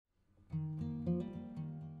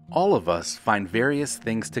All of us find various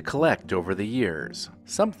things to collect over the years.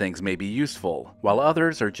 Some things may be useful, while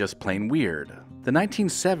others are just plain weird. The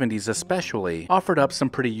 1970s especially offered up some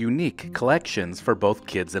pretty unique collections for both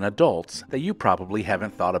kids and adults that you probably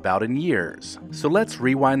haven't thought about in years. So let's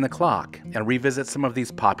rewind the clock and revisit some of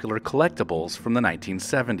these popular collectibles from the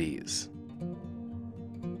 1970s.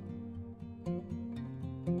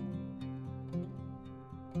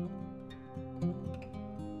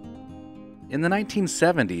 In the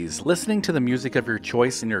 1970s, listening to the music of your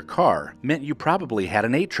choice in your car meant you probably had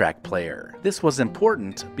an 8-track player. This was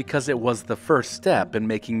important because it was the first step in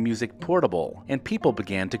making music portable, and people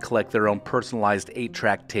began to collect their own personalized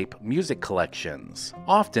 8-track tape music collections.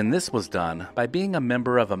 Often this was done by being a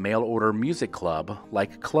member of a mail-order music club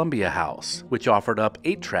like Columbia House, which offered up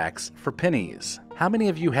 8 tracks for pennies. How many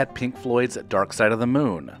of you had Pink Floyd's Dark Side of the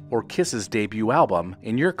Moon or Kiss's debut album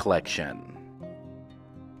in your collection?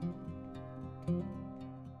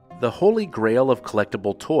 The holy grail of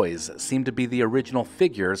collectible toys seem to be the original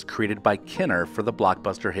figures created by Kenner for the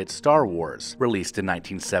blockbuster hit Star Wars, released in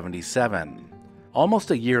 1977.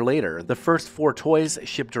 Almost a year later, the first 4 toys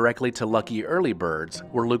shipped directly to lucky early birds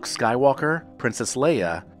were Luke Skywalker, Princess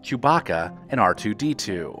Leia, Chewbacca, and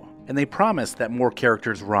R2-D2. And they promised that more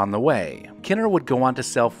characters were on the way. Kenner would go on to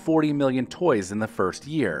sell 40 million toys in the first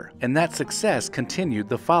year, and that success continued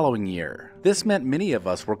the following year. This meant many of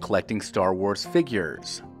us were collecting Star Wars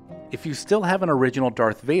figures. If you still have an original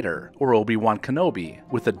Darth Vader or Obi-Wan Kenobi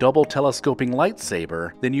with a double telescoping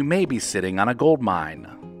lightsaber, then you may be sitting on a gold mine.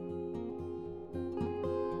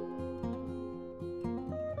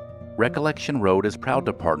 Recollection Road is proud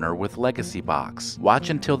to partner with Legacy Box. Watch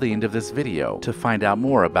until the end of this video to find out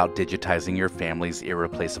more about digitizing your family's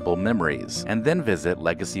irreplaceable memories, and then visit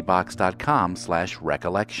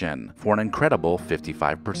legacybox.com/recollection for an incredible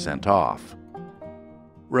 55% off.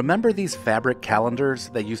 Remember these fabric calendars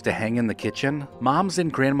that used to hang in the kitchen? Moms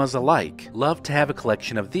and grandmas alike loved to have a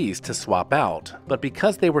collection of these to swap out, but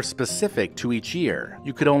because they were specific to each year,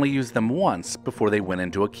 you could only use them once before they went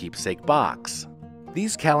into a keepsake box.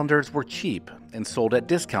 These calendars were cheap and sold at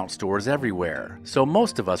discount stores everywhere, so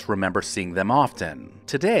most of us remember seeing them often.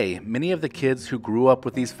 Today, many of the kids who grew up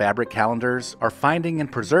with these fabric calendars are finding and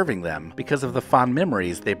preserving them because of the fond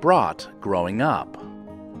memories they brought growing up.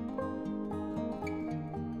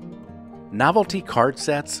 Novelty card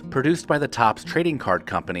sets, produced by the Topps Trading Card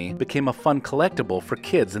Company, became a fun collectible for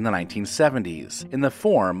kids in the 1970s, in the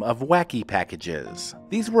form of wacky packages.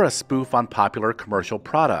 These were a spoof on popular commercial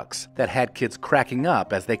products that had kids cracking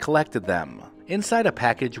up as they collected them. Inside a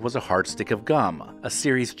package was a hard stick of gum, a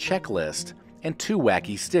series checklist, and 2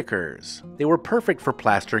 wacky stickers. They were perfect for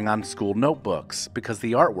plastering on school notebooks because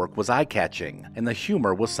the artwork was eye-catching and the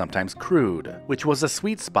humor was sometimes crude, which was a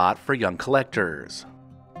sweet spot for young collectors.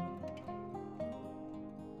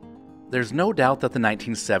 There's no doubt that the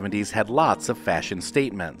 1970s had lots of fashion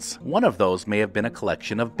statements. One of those may have been a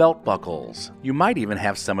collection of belt buckles. You might even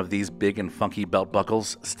have some of these big and funky belt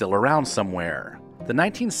buckles still around somewhere. The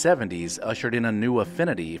 1970s ushered in a new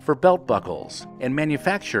affinity for belt buckles, and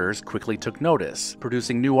manufacturers quickly took notice,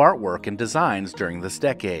 producing new artwork and designs during this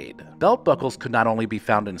decade. Belt buckles could not only be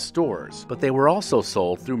found in stores, but they were also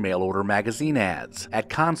sold through mail-order magazine ads, at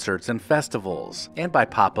concerts and festivals, and by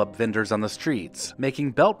pop-up vendors on the streets,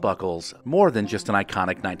 making belt buckles more than just an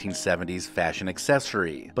iconic 1970s fashion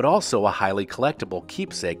accessory, but also a highly collectible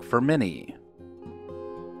keepsake for many.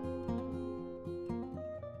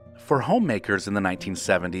 For homemakers in the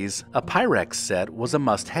 1970s, a Pyrex set was a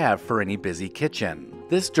must-have for any busy kitchen.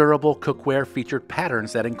 This durable cookware featured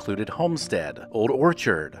patterns that included Homestead, Old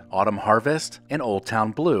Orchard, Autumn Harvest, and Old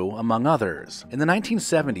Town Blue, among others. In the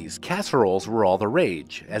 1970s, casseroles were all the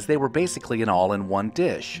rage, as they were basically an all-in-one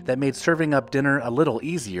dish that made serving up dinner a little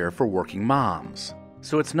easier for working moms.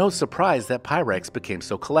 So it's no surprise that Pyrex became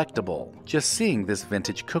so collectible. Just seeing this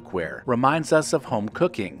vintage cookware reminds us of home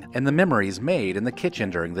cooking and the memories made in the kitchen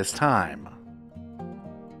during this time.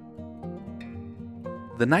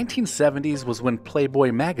 The 1970s was when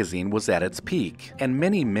Playboy magazine was at its peak, and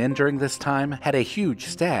many men during this time had a huge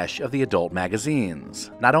stash of the adult magazines.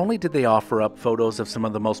 Not only did they offer up photos of some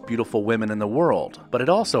of the most beautiful women in the world, but it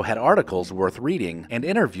also had articles worth reading and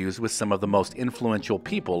interviews with some of the most influential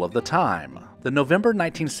people of the time. The November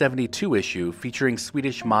 1972 issue, featuring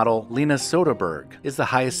Swedish model Lena Soderberg, is the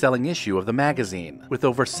highest-selling issue of the magazine, with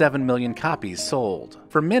over 7 million copies sold.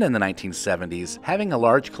 For men in the 1970s, having a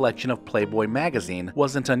large collection of Playboy magazine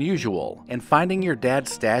wasn't unusual, and finding your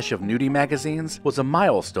dad's stash of nudie magazines was a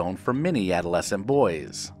milestone for many adolescent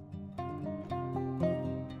boys.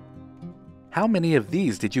 How many of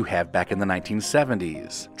these did you have back in the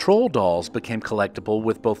 1970s? Troll dolls became collectible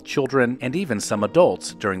with both children and even some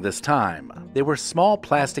adults during this time. They were small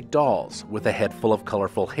plastic dolls with a head full of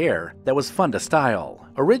colorful hair that was fun to style.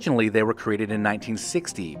 Originally, they were created in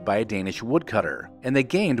 1960 by a Danish woodcutter, and they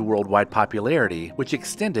gained worldwide popularity, which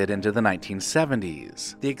extended into the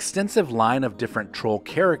 1970s. The extensive line of different troll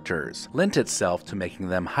characters lent itself to making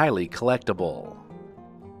them highly collectible.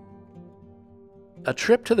 A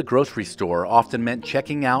trip to the grocery store often meant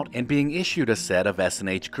checking out and being issued a set of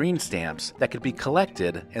S&H green stamps that could be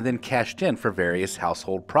collected and then cashed in for various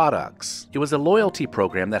household products. It was a loyalty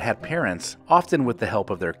program that had parents, often with the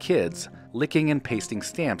help of their kids, licking and pasting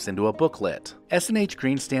stamps into a booklet. S&H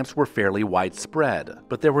green stamps were fairly widespread,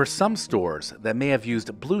 but there were some stores that may have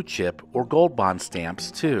used blue chip or gold bond stamps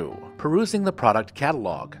too. Perusing the product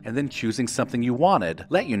catalog and then choosing something you wanted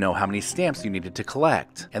let you know how many stamps you needed to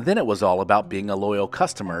collect, and then it was all about being a loyal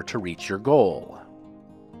customer to reach your goal.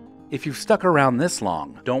 If you've stuck around this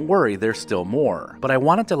long, don't worry, there's still more. But I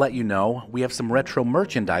wanted to let you know we have some retro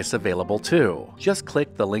merchandise available too. Just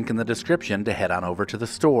click the link in the description to head on over to the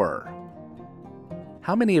store.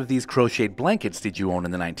 How many of these crocheted blankets did you own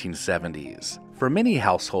in the 1970s? For many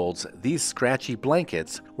households, these scratchy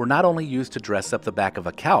blankets were not only used to dress up the back of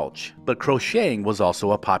a couch, but crocheting was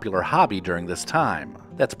also a popular hobby during this time.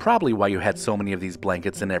 That's probably why you had so many of these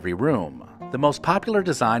blankets in every room. The most popular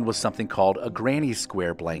design was something called a granny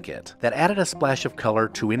square blanket that added a splash of color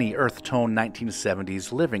to any earth tone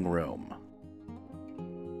 1970s living room.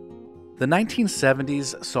 The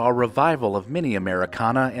 1970s saw a revival of many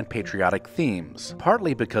Americana and patriotic themes,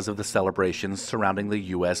 partly because of the celebrations surrounding the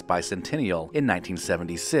U.S. bicentennial in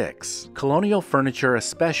 1976. Colonial furniture,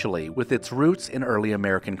 especially with its roots in early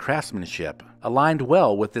American craftsmanship, aligned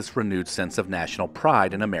well with this renewed sense of national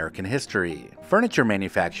pride in American history. Furniture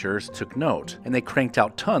manufacturers took note, and they cranked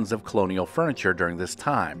out tons of colonial furniture during this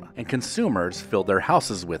time, and consumers filled their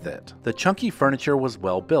houses with it. The chunky furniture was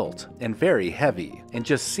well built and very heavy, and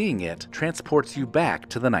just seeing it transports you back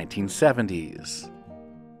to the 1970s.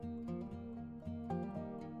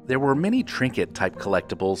 There were many trinket-type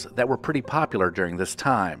collectibles that were pretty popular during this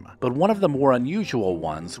time, but one of the more unusual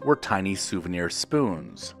ones were tiny souvenir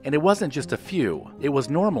spoons. And it wasn't just a few, it was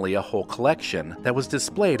normally a whole collection that was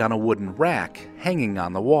displayed on a wooden rack hanging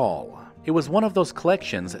on the wall. It was one of those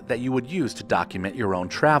collections that you would use to document your own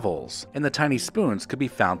travels, and the tiny spoons could be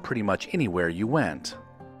found pretty much anywhere you went.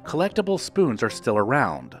 Collectible spoons are still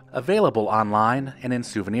around, available online and in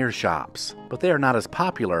souvenir shops, but they are not as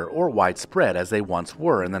popular or widespread as they once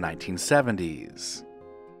were in the 1970s.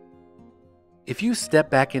 If you step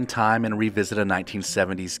back in time and revisit a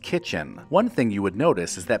 1970s kitchen, one thing you would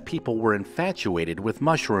notice is that people were infatuated with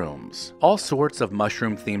mushrooms. All sorts of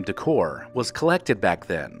mushroom-themed decor was collected back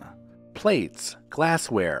then. Plates,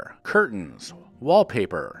 glassware, curtains,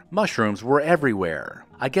 wallpaper, mushrooms were everywhere.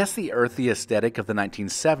 I guess the earthy aesthetic of the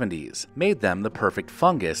 1970s made them the perfect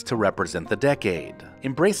fungus to represent the decade.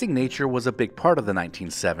 Embracing nature was a big part of the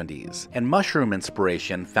 1970s, and mushroom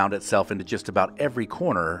inspiration found itself into just about every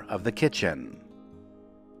corner of the kitchen.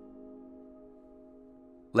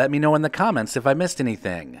 Let me know in the comments if I missed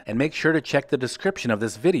anything, and make sure to check the description of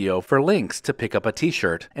this video for links to pick up a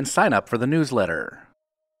t-shirt and sign up for the newsletter.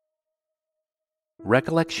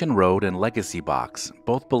 Recollection Road and Legacy Box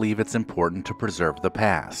both believe it's important to preserve the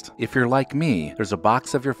past. If you're like me, there's a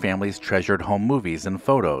box of your family's treasured home movies and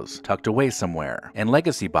photos tucked away somewhere, and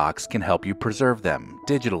Legacy Box can help you preserve them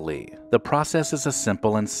digitally. The process is a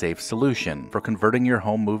simple and safe solution for converting your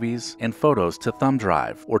home movies and photos to thumb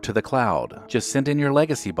drive or to the cloud. Just send in your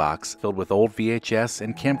Legacy Box filled with old VHS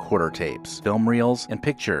and camcorder tapes, film reels, and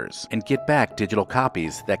pictures, and get back digital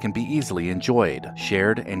copies that can be easily enjoyed,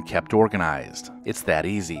 shared, and kept organized. It's that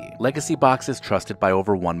easy. Legacy Box is trusted by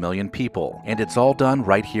over 1 million people, and it's all done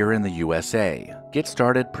right here in the USA. Get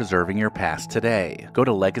started preserving your past today. Go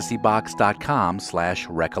to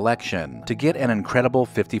legacybox.com/recollection to get an incredible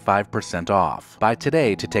 55% off. Buy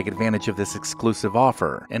today to take advantage of this exclusive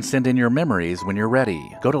offer and send in your memories when you're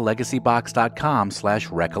ready. Go to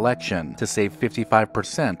legacybox.com/recollection to save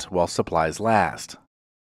 55% while supplies last.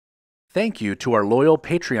 Thank you to our loyal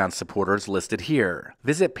Patreon supporters listed here.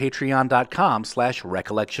 Visit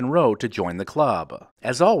patreon.com/recollectionroad to join the club.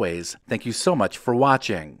 As always, thank you so much for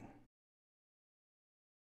watching.